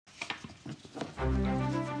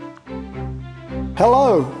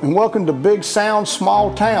Hello, and welcome to Big Sound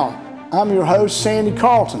Small Town. I'm your host, Sandy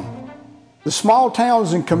Carlton. The small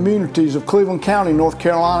towns and communities of Cleveland County, North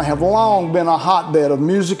Carolina have long been a hotbed of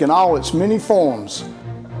music in all its many forms.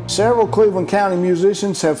 Several Cleveland County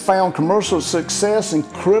musicians have found commercial success and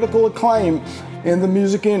critical acclaim in the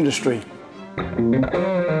music industry.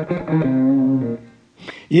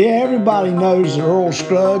 Yeah, everybody knows that Earl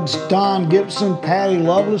Scruggs, Don Gibson, Patty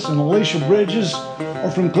Loveless, and Alicia Bridges are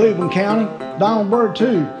from Cleveland County. Donald Byrd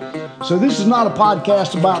too. So this is not a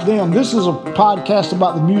podcast about them. This is a podcast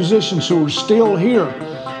about the musicians who are still here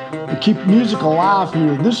and keep music alive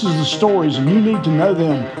here. This is the stories, and you need to know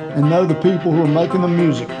them and know the people who are making the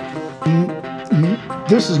music.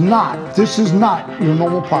 This is not your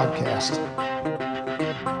normal podcast.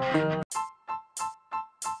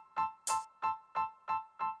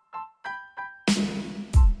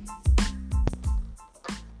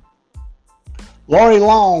 Lori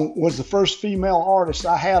Long was the first female artist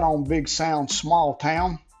I had on Big Sound Small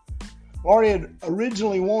Town. Lori had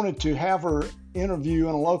originally wanted to have her interview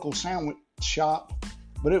in a local sandwich shop,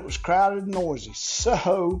 but it was crowded and noisy,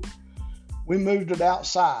 so we moved it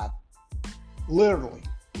outside, literally,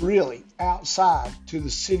 really outside to the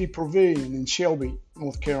City Pavilion in Shelby,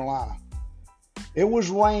 North Carolina. It was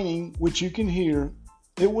raining, which you can hear.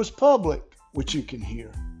 It was public, which you can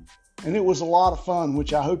hear. And it was a lot of fun,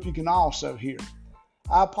 which I hope you can also hear.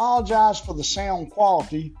 I apologize for the sound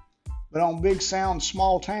quality, but on Big Sound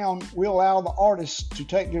Small Town, we allow the artists to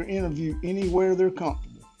take their interview anywhere they're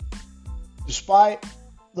comfortable. Despite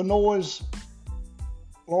the noise,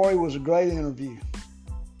 Lori was a great interview.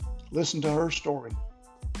 Listen to her story.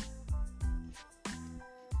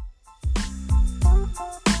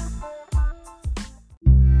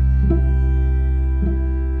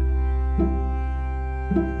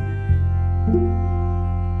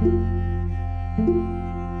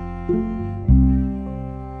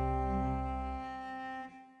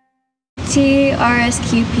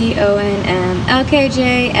 TRSQPONM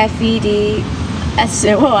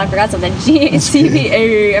Whoa, I forgot something.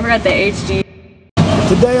 GCPA. I forgot the HG.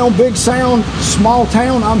 Today on Big Sound Small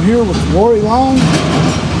Town, I'm here with Lori Long,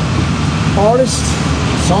 artist,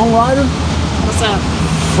 songwriter. What's up?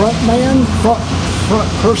 Front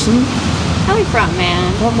person. Probably front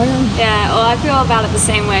man. Yeah, well, I feel about it the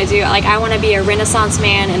same way I do. Like, I want to be a Renaissance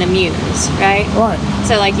man and a muse, right? Right.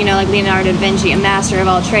 So, like, you know, like Leonardo da Vinci, a master of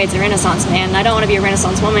all trades, a Renaissance man. And I don't want to be a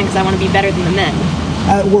Renaissance woman because I want to be better than the men.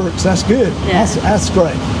 That works. That's good. Yeah. That's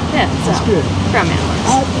great. Yeah, that's good. Front man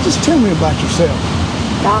works. Just tell me about yourself.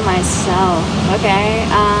 About myself. Okay.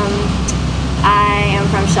 I am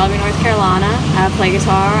from Shelby, North Carolina. I play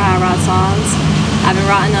guitar. I write songs. I've been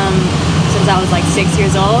writing them since I was like 6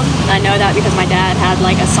 years old. And I know that because my dad had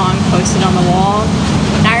like a song posted on the wall.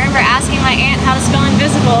 And I remember asking my aunt how to spell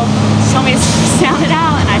invisible. She told me to sound it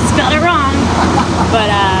out, and I spelled it wrong.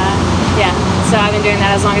 But yeah, so I've been doing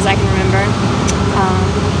that as long as I can remember.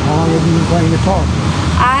 How long have you been playing guitar?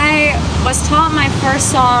 I was taught my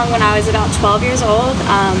first song when I was about 12 years old.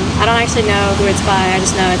 I don't actually know who it's by. I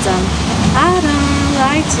just know it's I don't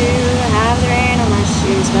like to have the rain on my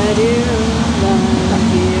shoes, but I do love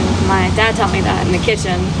you. My dad taught me that in the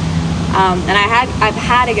kitchen. And I've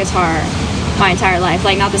had a guitar my entire life.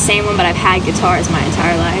 Like, not the same one, but I've had guitars my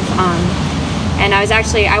entire life. And I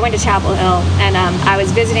went to Chapel Hill, and I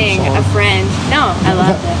was visiting a friend. No, I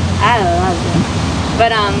loved it. I loved it.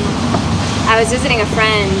 But I was visiting a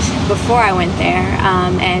friend before I went there,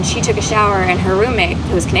 and she took a shower, and her roommate,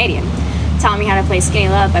 who was Canadian, taught me how to play Skinny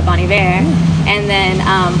Love by Bon Iver. And then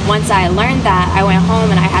once I learned that, I went home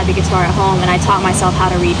and I had the guitar at home, and I taught myself how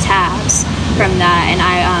to read tabs from that, and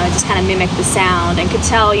I just kind of mimicked the sound and could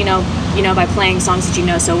tell, you know, by playing songs that you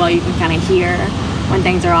know so well, you can kind of hear when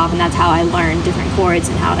things are off, and that's how I learned different chords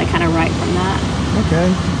and how to kind of write from that. Okay,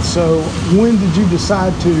 so when did you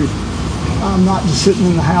decide to, I'm not just sitting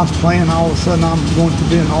in the house playing, all of a sudden I'm going to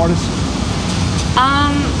be an artist?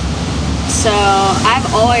 So I've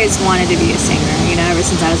always wanted to be a singer, you know, ever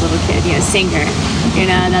since I was a little kid, you know, singer. You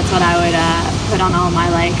know, that's what I would put on all my,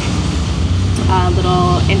 like,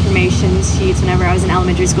 little information sheets whenever I was in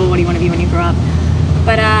elementary school. What do you want to be when you grow up?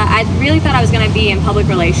 But I really thought I was going to be in public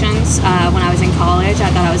relations when I was in college. I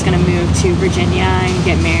thought I was going to move to Virginia and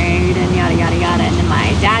get married and yada, yada, yada. And then my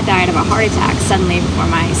dad died of a heart attack suddenly before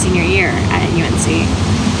my senior year at UNC.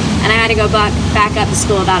 And I had to go back up to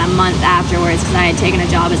school about a month afterwards because I had taken a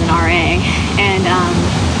job as an RA. And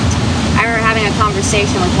I remember having a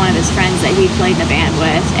conversation with one of his friends that he played in a band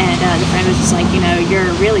with. And the friend was just like, you know,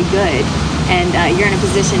 you're really good. And you're in a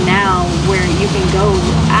position now where you can go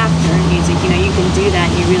after music. You know, you can do that,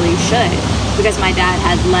 and you really should. because my dad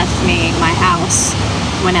had left me my house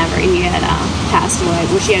whenever he had passed away,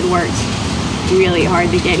 which he had worked really hard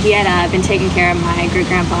to get. He had been taking care of my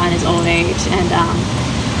great-grandpa in his old age and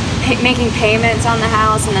making payments on the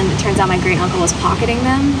house, and then it turns out my great-uncle was pocketing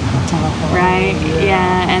them. Right?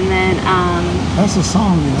 Yeah. And then that's a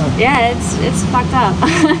song, you know. yeah, it's fucked up.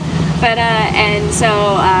 But and so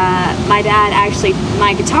my dad actually,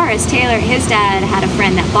 my guitarist Taylor, his dad had a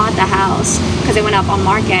friend that bought the house because it went up on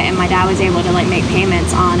market, and my dad was able to like make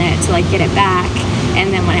payments on it to like get it back.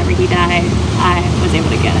 And then whenever he died, I was able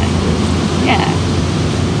to get it. Yeah.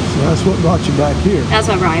 So that's what brought you back here. That's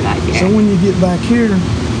what brought me back here. So when you get back here,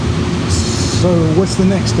 so what's the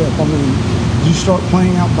next step? I mean, did you start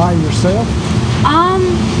playing out by yourself?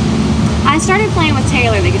 I started playing with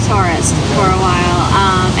Taylor, the guitarist, for a while,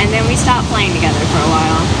 and then we stopped playing together for a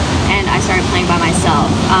while, and I started playing by myself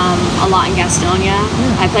a lot in Gastonia.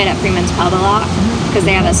 I played at Freeman's Pub a lot because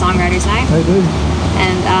they have a songwriters night. They do.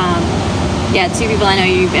 And yeah, two people I know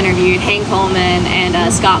you've interviewed, Hank Coleman and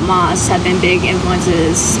Scott Moss, have been big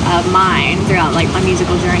influences of mine throughout like my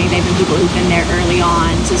musical journey. They've been people who've been there early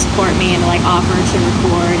on to support me and to like offer to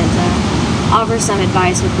record and to offer some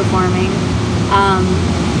advice with performing.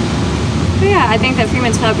 But yeah, I think that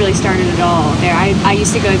Freeman's Pub really started it all there. I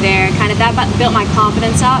used to go there, kind of that built my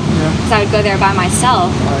confidence up, because I would go there by myself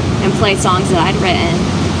and play songs that I'd written,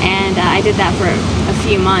 and I did that for a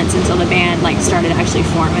few months until the band like started actually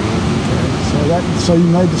forming. So you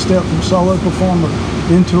made the step from solo performer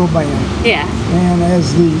into a band. Yeah. And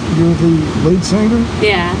you're the lead singer.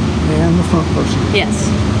 Yeah. And the front person. Yes.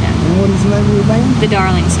 Yeah. And what is the name of your band? The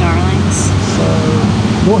Darling Starlings. So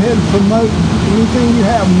go ahead and promote anything you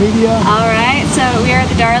have, media. All right. So we are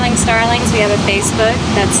the Darling Starlings. We have a Facebook.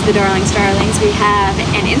 That's the Darling Starlings. We have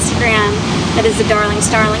an Instagram that is the Darling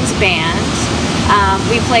Starlings Band.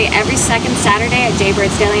 We play every second Saturday at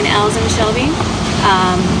Jaybird's Deli and L's in Shelby.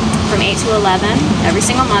 From 8 to 11 every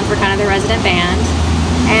single month. We're kind of the resident band,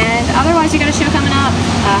 and otherwise we got a show coming up.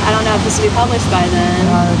 I don't know if this will be published by then.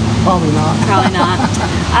 Probably not. Probably not.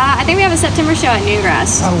 I think we have a September show at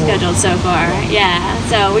Newgrass scheduled so far. Yeah,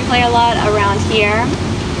 so we play a lot around here.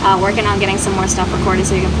 Working on getting some more stuff recorded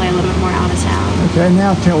so we can play a little bit more out of town. Okay,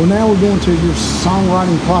 now we're going to your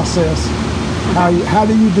songwriting process. How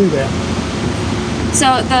do you do that? So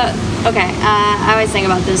I always think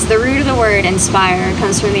about this. The root of the word inspire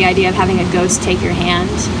comes from the idea of having a ghost take your hand.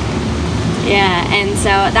 Yeah, and so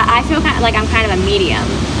that I feel kind of like I'm kind of a medium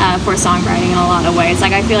for songwriting in a lot of ways.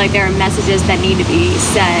 Like I feel like there are messages that need to be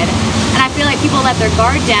said, and I feel like people let their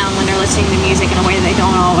guard down when they're listening to music in a way that they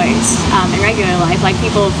don't always in regular life. Like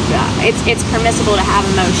people, it's permissible to have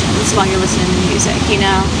emotions while you're listening to music, you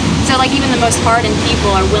know. So like even the most hardened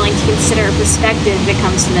people are willing to consider a perspective that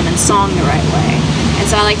comes to them in song the right way. And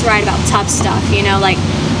so I like to write about tough stuff, you know, like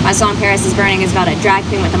my song Paris is Burning is about a drag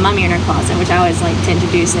queen with a mummy in her closet, which I always like to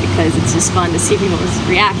introduce it because it's just fun to see people's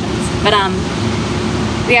reactions. But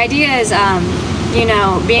the idea is, you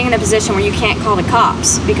know, being in a position where you can't call the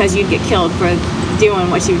cops because you'd get killed for doing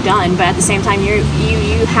what you've done, but at the same time you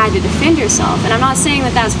had to defend yourself. And I'm not saying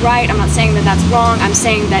that that's right, I'm not saying that that's wrong, I'm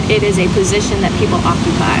saying that it is a position that people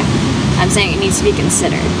occupy. I'm saying it needs to be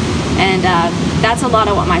considered. And that's a lot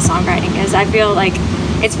of what my songwriting is. I feel like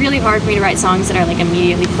it's really hard for me to write songs that are like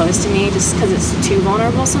immediately close to me just because it's too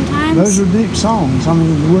vulnerable sometimes. Those are deep songs. I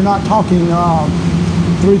mean, we're not talking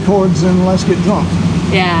 3 chords and let's get drunk.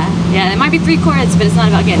 Yeah, it might be 3 chords, but it's not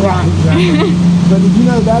about getting drunk. Exactly. But you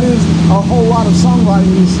know, that is a whole lot of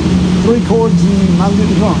songwriting is 3 chords and I'm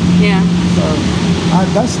getting drunk. Yeah. So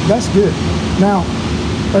that's good. Now,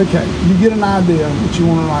 okay, you get an idea that you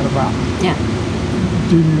want to write about. Yeah.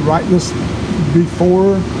 Do you write this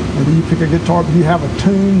before, or do you pick a guitar? Do you have a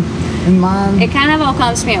tune in mind? It kind of all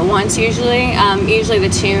comes to me at once usually. Usually the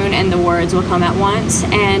tune and the words will come at once.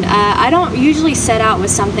 And I don't usually set out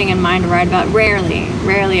with something in mind to write about.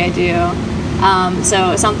 Rarely I do.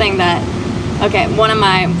 So something that, one of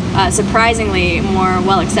my surprisingly more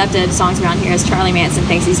well-accepted songs around here is Charlie Manson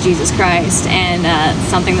Thinks He's Jesus Christ. And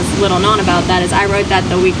something that's little known about that is I wrote that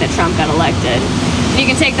the week that Trump got elected. And you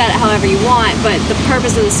can take that however you want, but the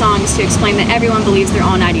purpose of the song is to explain that everyone believes their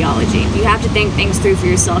own ideology. You have to think things through for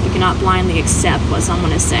yourself. You cannot blindly accept what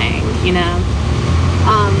someone is saying, you know?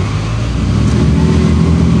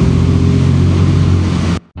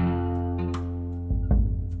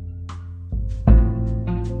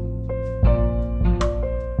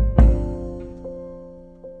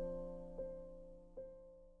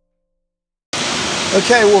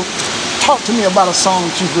 Okay, well, talk to me about a song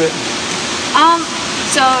that you've written.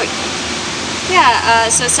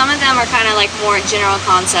 So some of them are kind of like more general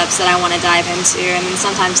concepts that I want to dive into, and then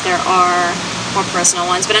sometimes there are more personal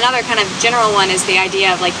ones. But another kind of general one is the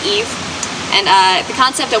idea of like Eve and the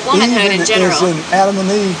concept of womanhood in general. As in Adam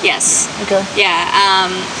and Eve? Yes. Okay. Yeah.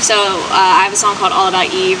 So I have a song called All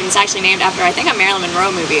About Eve, and it's actually named after, I think, a Marilyn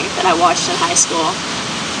Monroe movie that I watched in high school.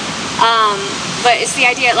 But it's the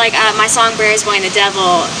idea, like my song Bear's Boy and the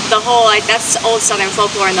Devil, the whole, like, that's old Southern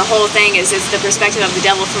folklore, and the whole thing is the perspective of the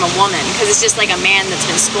devil from a woman, because it's just like a man that's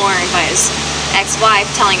been scorned by his ex-wife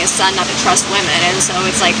telling his son not to trust women, and so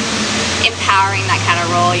it's like empowering that kind of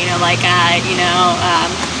role, you know, like,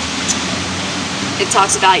 it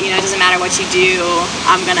talks about, you know, it doesn't matter what you do,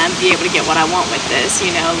 I'm gonna be able to get what I want with this, you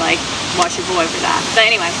know, like, watch your boy for that. But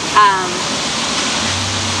anyway,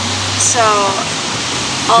 so...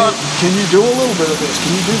 Can you do a little bit of this?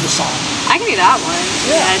 Can you do the song? I can do that one.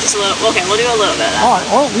 Yeah, just a little. Okay, we'll do a little bit of that. All right.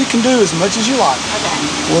 Well, you can do as much as you like.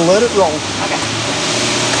 Okay. We'll let it roll. Okay.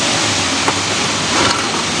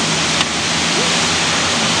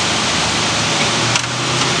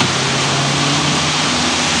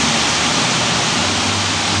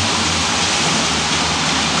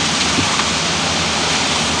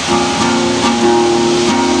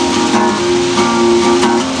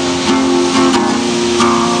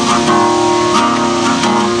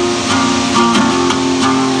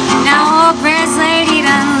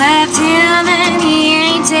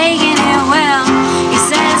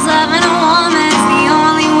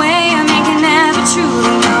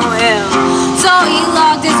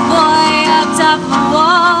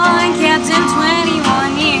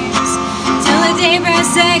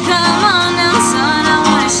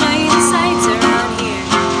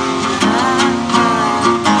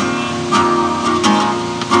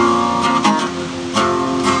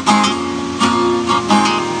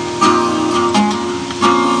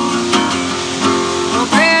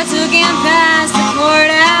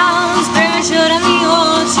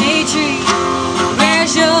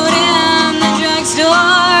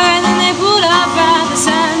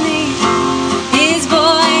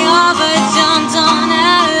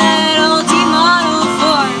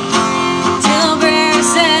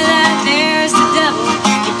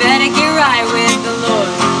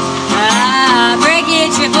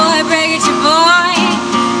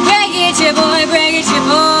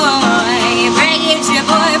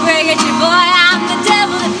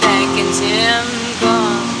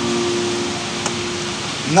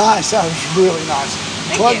 Nice, that was really nice.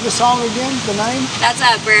 Plug the song again, the name? That's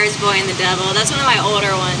Bear's Boy and the Devil. That's one of my older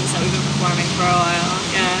ones that we've been performing for a while,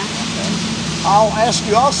 yeah. Okay. I'll ask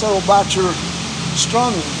you also about your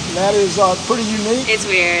strumming. That is pretty unique. It's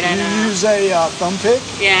weird, I know. You use a thumb pick?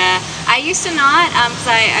 Yeah, I used to not, because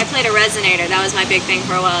I played a resonator. That was my big thing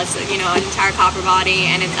for a while. It's, you know, an entire copper body,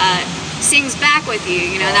 and it sings back with you,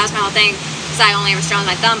 you know, that was my whole thing. Because I only ever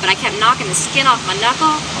strummed my thumb, but I kept knocking the skin off my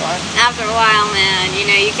knuckle. Right. After a while, man, you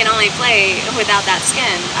know, you can only play without that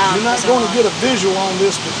skin. You're not going to get a visual on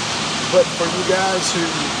this, but for you guys who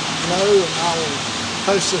know, and I will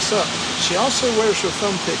post this up, she also wears her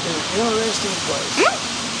thumb pick in an interesting place.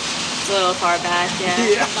 It's a little far back,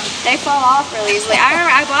 yeah. Yeah. They fall off really easily. I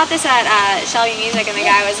remember I bought this at Shelby Music, and the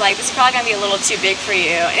guy was like, this is probably going to be a little too big for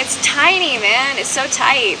you. It's tiny, man. It's so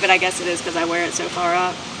tight, but I guess it is because I wear it so far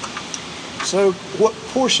up. So what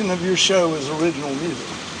portion of your show is original music?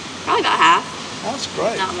 Probably about half. That's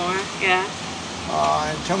great. Not more, yeah.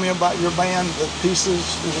 And tell me about your band, the Pieces.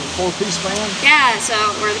 Is it a 4-piece band? Yeah, so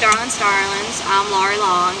we're the Darlin' Starlins. I'm Laurie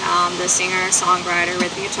Long, the singer, songwriter,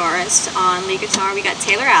 rhythm guitarist. On lead guitar, we got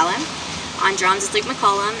Taylor Allen. On drums, it's Luke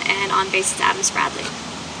McCollum. And on bass, it's Adam Spradley.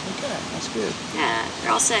 Okay, that's good. Yeah, they're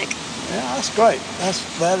all sick. Yeah, that's great.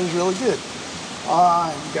 That is really good.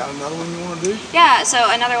 You got another one you want to do? Yeah,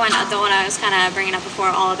 so another one, the one I was kind of bringing up before,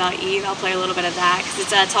 All About Eve. I'll play a little bit of that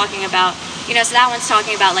because it's talking about, you know, so that one's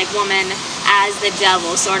talking about like woman as the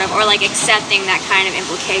devil, sort of, or like accepting that kind of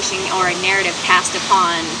implication or a narrative cast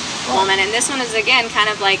upon woman. And this one is again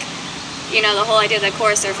kind of like, you know, the whole idea of the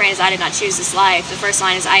chorus, the refrain is I did not choose this life. The first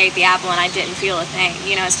line is I ate the apple and I didn't feel a thing.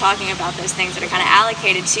 You know, it's talking about those things that are kind of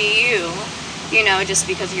allocated to you know, just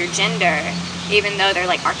because of your gender, even though they're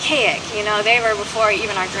like archaic, you know, they were before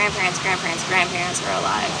even our grandparents were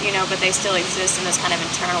alive, you know, but they still exist in this kind of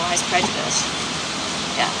internalized prejudice.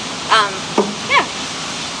 Yeah. Yeah.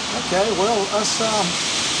 Okay, well, let's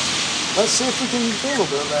see if we can do a little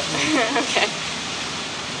bit of that. Okay.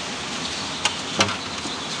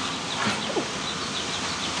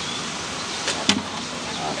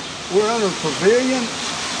 We're under a pavilion.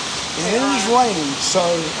 And it is raining, so...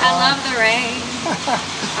 I love the rain.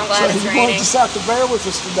 I'm glad it's raining. So raining. you just have to bear with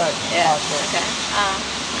us today. Yeah, okay.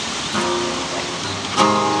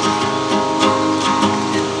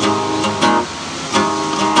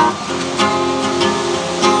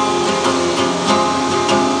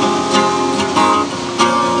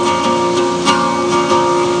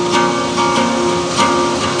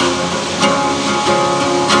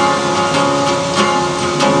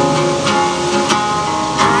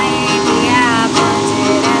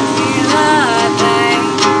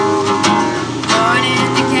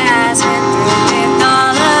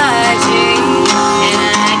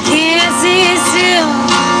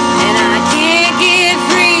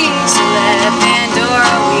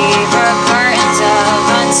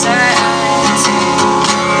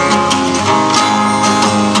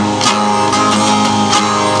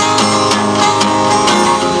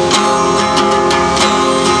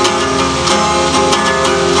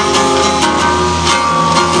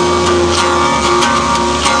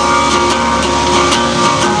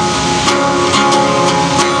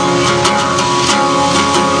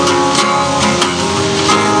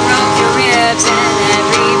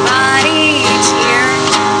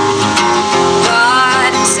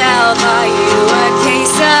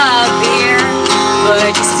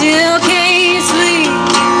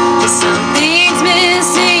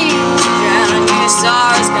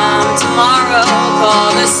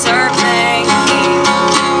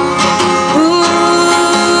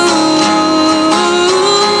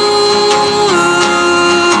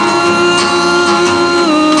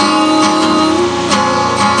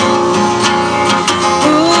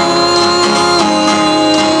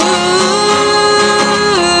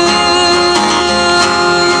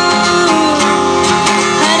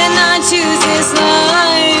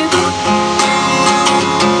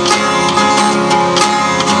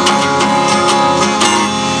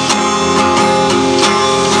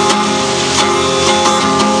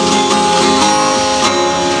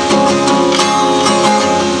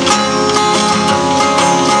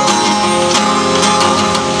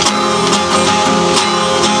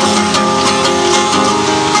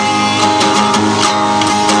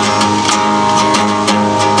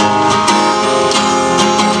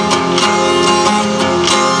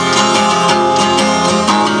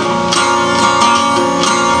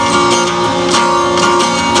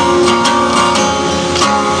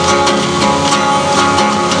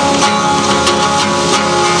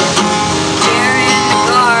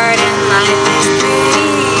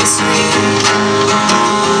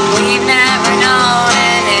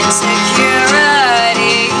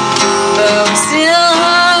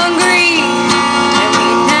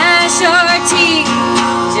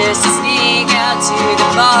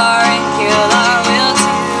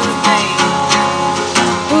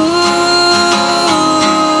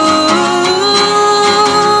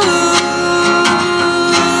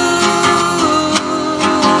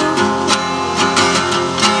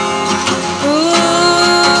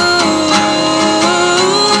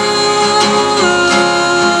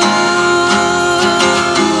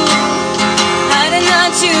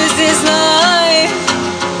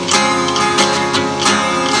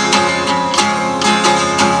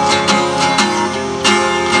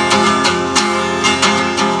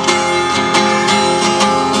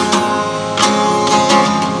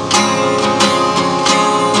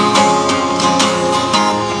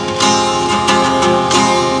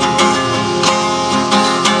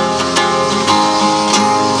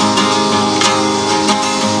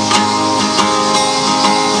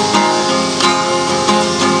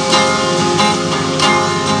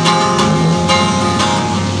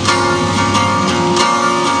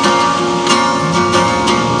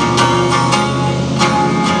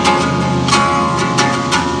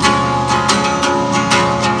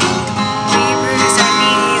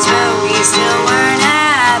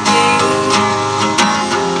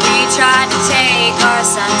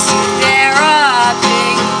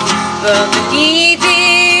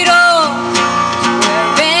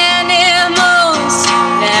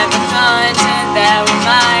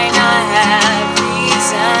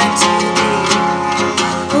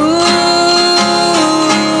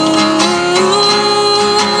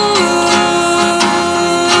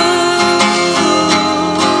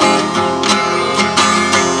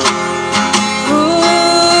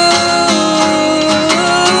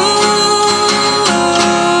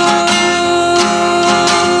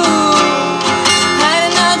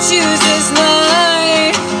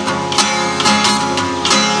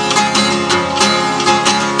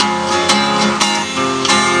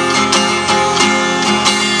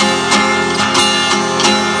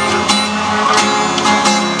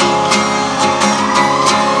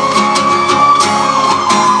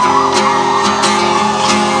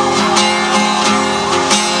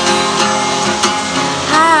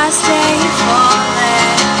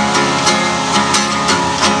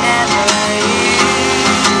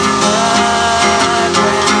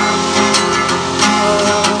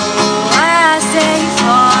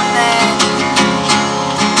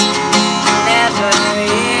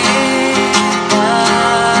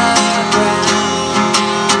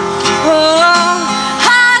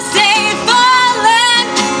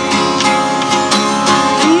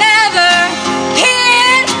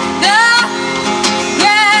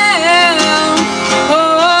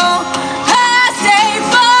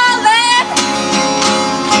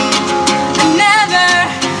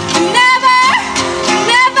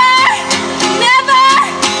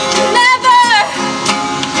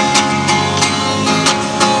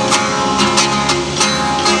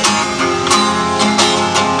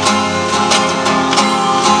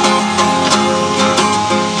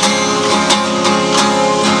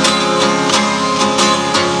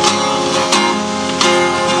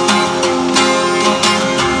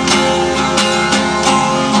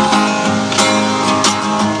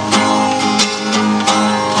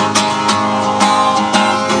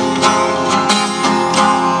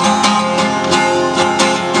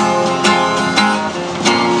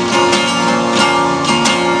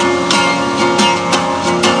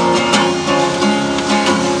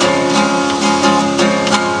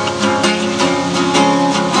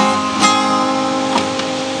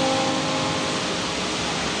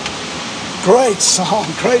 Great song,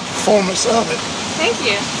 great performance of it. Thank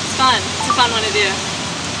you. It's fun. It's a fun one to do.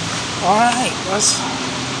 All right,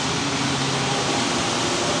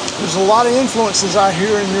 there's a lot of influences I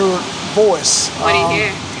hear in your voice. What do you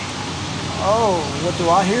hear? Oh, what do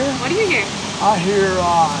I hear? What do you hear? I hear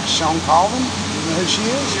Shawn Colvin. You know who she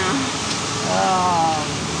is? No.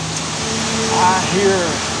 I hear,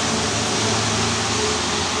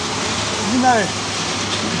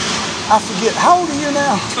 I forget. How old are you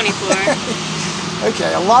now? 24.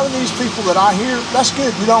 Okay, a lot of these people that I hear, that's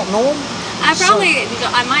good. You don't know them? I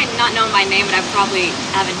might not know my name, but I probably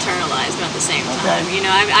have internalized them at the same time. Okay. You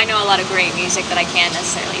know, I know a lot of great music that I can't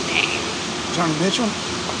necessarily name. Johnny Mitchell?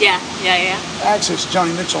 Yeah. Actually, it's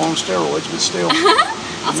Johnny Mitchell on steroids, but still.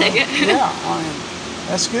 I'll take it. Yeah, I mean,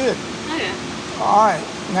 that's good. Oh, yeah. All right,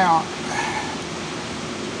 now,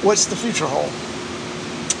 what's the future hold?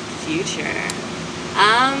 Future.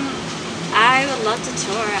 I would love to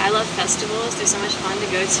tour. I love festivals. They're so much fun to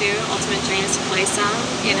go to. Ultimate dream is to play some,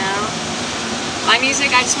 you know. My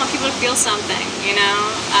music, I just want people to feel something, you know.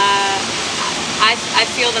 I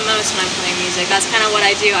feel the most when I'm playing music. That's kind of what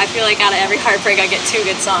I do. I feel like out of every heartbreak I get 2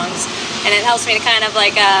 good songs. And it helps me to kind of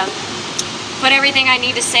like put everything I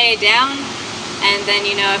need to say down. And then,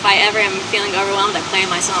 you know, if I ever am feeling overwhelmed, I play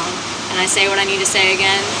my song. And I say what I need to say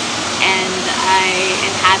again. And I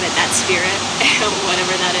inhabit that spirit,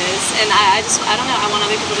 whatever that is. And I don't know, I want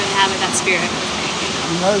other people to inhabit that spirit with me.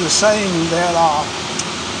 You know the saying that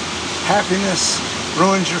happiness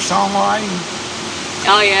ruins your songwriting?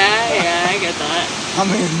 Oh yeah, I get that. I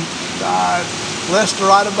mean, less to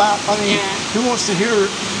write about. I mean, Yeah. Who wants to hear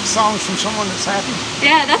songs from someone that's happy?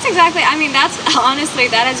 Yeah, that's exactly, I mean, that's honestly,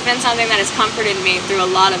 that has been something that has comforted me through a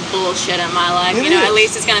lot of bullshit in my life. It You know, is. at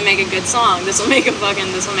least it's gonna make a good song. This will make a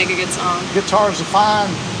good song. Guitar's a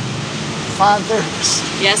fine therapist.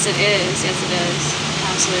 Yes, it is.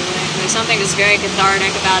 Absolutely. There's something just very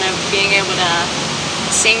cathartic about it, being able to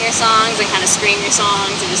sing your songs and kind of scream your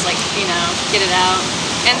songs and just like, you know, get it out.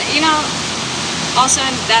 And, you know, also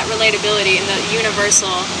in that relatability and the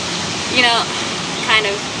universal, you know, kind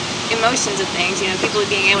of emotions of things, you know, people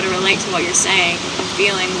being able to relate to what you're saying and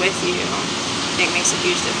feeling with you, I think makes a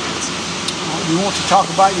huge difference. You want to talk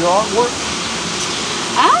about your artwork?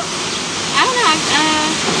 I don't know.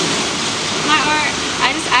 My art,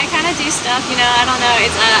 I kind of do stuff, you know, I don't know.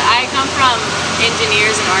 It's I come from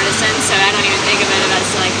engineers and artisans, so I don't even think of it as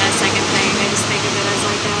like a second thing. I just think of it as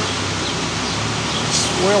like a...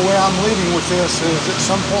 Well, where I'm leading with this is at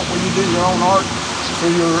some point when you do your own art for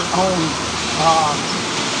your own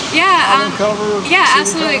album cover. Yeah, CD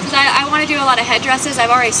absolutely, cover. because I want to do a lot of headdresses.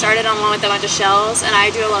 I've already started on one with a bunch of shells, and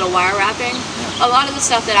I do a lot of wire wrapping. A lot of the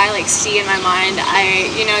stuff that I like see in my mind,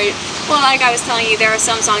 you know, well, like I was telling you, there are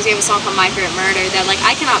some songs, you have a song called My Favorite Murder that like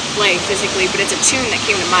I cannot play physically, but it's a tune that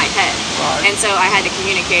came to my head. Right. And so I had to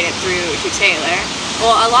communicate it through to Taylor.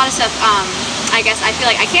 Well, a lot of stuff, I guess I feel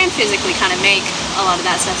like I can physically kind of make a lot of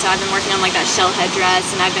that stuff. So I've been working on like that shell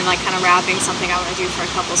headdress, and I've been like kind of wrapping something I want to do for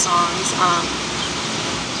a couple songs.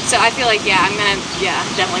 So I feel like, yeah, I'm gonna,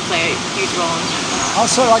 definitely play a huge role in that.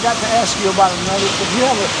 Also, I got to ask you about another. If you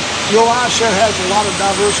have your live show has a lot of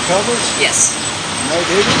diverse covers. Yes. No,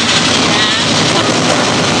 did it? Yeah.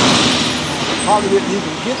 Probably didn't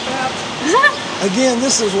even get that. Again,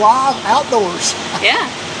 this is live outdoors. Yeah.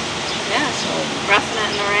 Roughing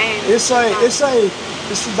it in the rain. It's a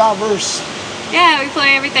diverse. Yeah, we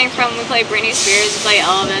play everything from, we play Britney Spears, we play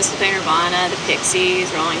Elvis, we play Nirvana, the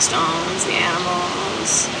Pixies, Rolling Stones, the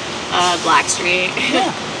Animals, Blackstreet.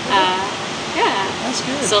 Yeah. Yeah. That's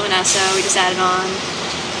good. Sylvanessa, we just added on.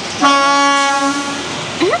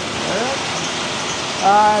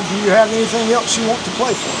 Do you have anything else you want to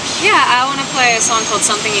play for us? Yeah, I want to play a song called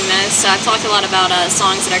Something You Miss. So I've talked a lot about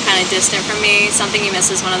songs that are kind of distant from me. Something You Miss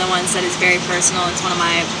is one of the ones that is very personal. It's one of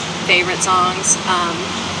my favorite songs.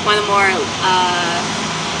 One of the more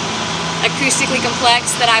acoustically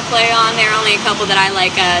complex that I play on. There are only a couple that I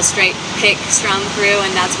like straight pick strum through, and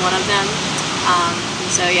that's one of them.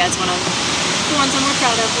 So yeah, it's one of the ones I'm more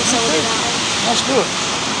proud of. We'll celebrate that one. Let's do it.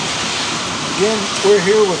 Again, we're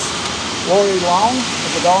here with Lori Long of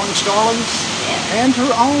the Darling Starlings, and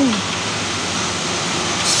her own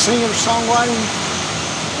singer-songwriting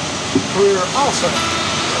career also.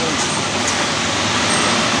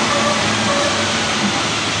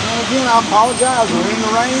 And again, I apologize, we're in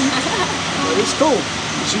the rain, but it's cool.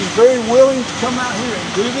 She's very willing to come out here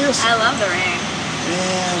and do this, I love the rain.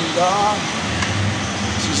 and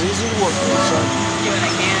she's easy to work with. So. Do what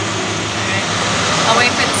I can. Alright. I'll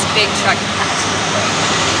wait for this big truck to pass.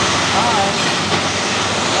 Alright.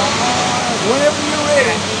 Whenever you're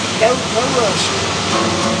ready, no rush.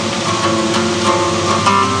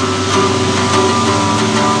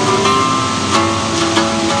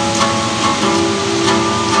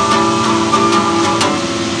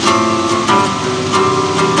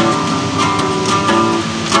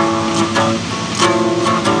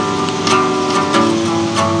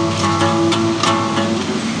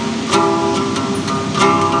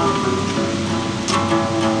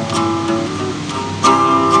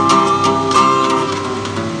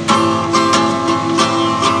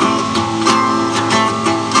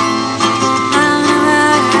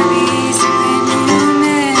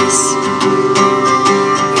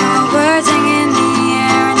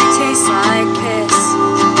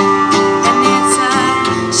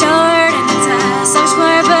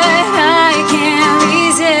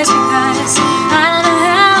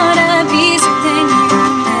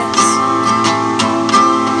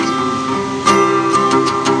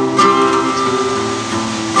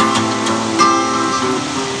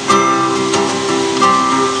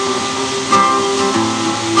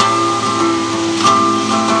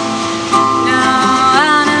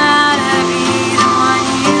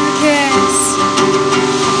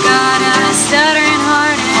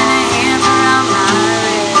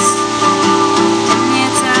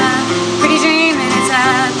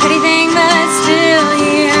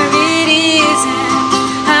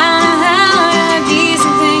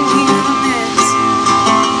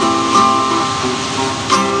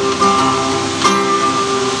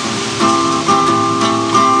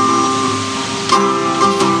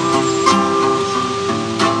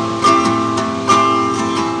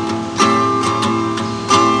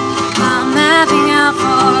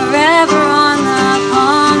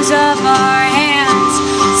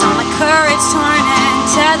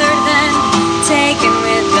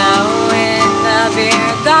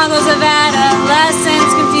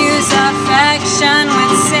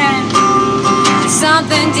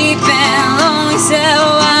 said,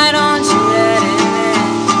 why don't you let him in?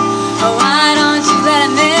 Oh, why don't you let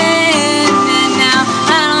him in? And now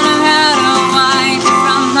I don't know how to wipe it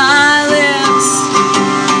from my lips.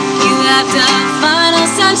 You left a final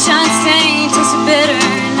sunshine stain, taste of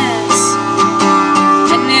bitterness.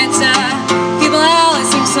 And it's people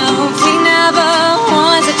always seem so we never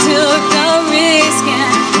once I took the risk.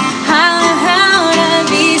 And I don't know how to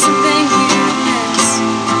be something you miss.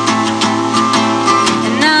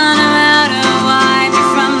 And I don't know how to wipe it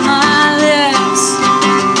from my lips.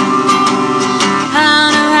 I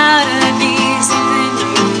don't know how to be something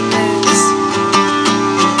you miss.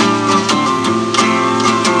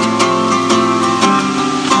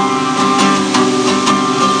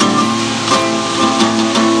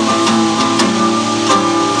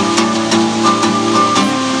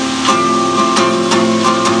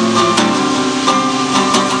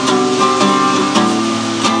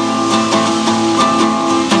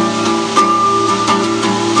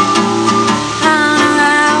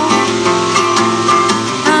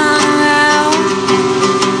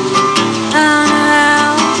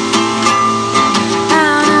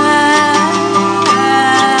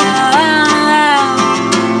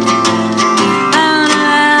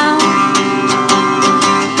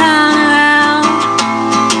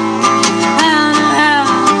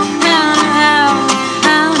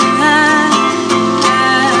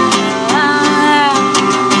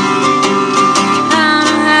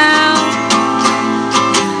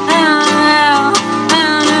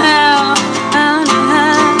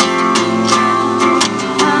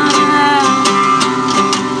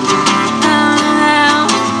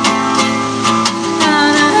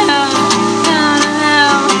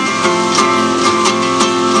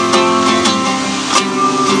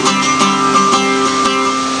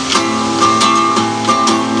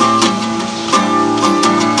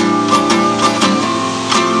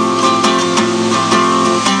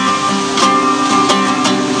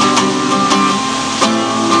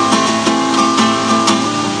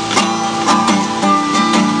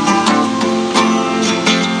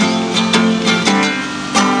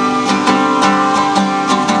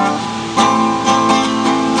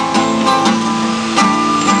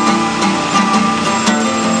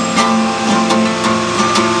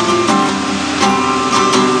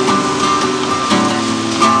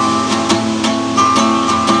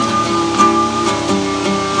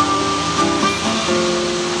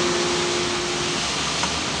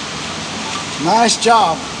 Nice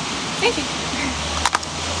job. Thank you.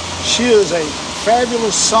 She is a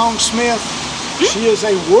fabulous songsmith. She is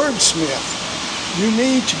a wordsmith. You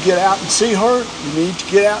need to get out and see her. You need to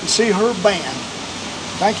get out and see her band.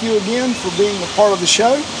 Thank you again for being a part of the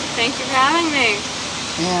show. Thank you for having me.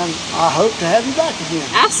 And I hope to have you back again.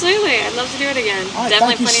 Absolutely. I'd love to do it again. All right, Definitely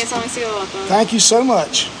thank you. plenty of songs to go up on. Thank you so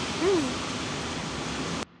much.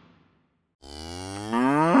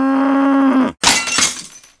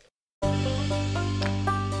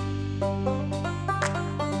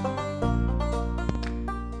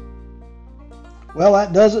 Well,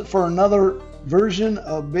 that does it for another version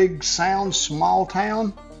of Big Sound Small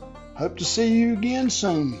Town. Hope to see you again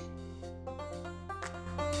soon.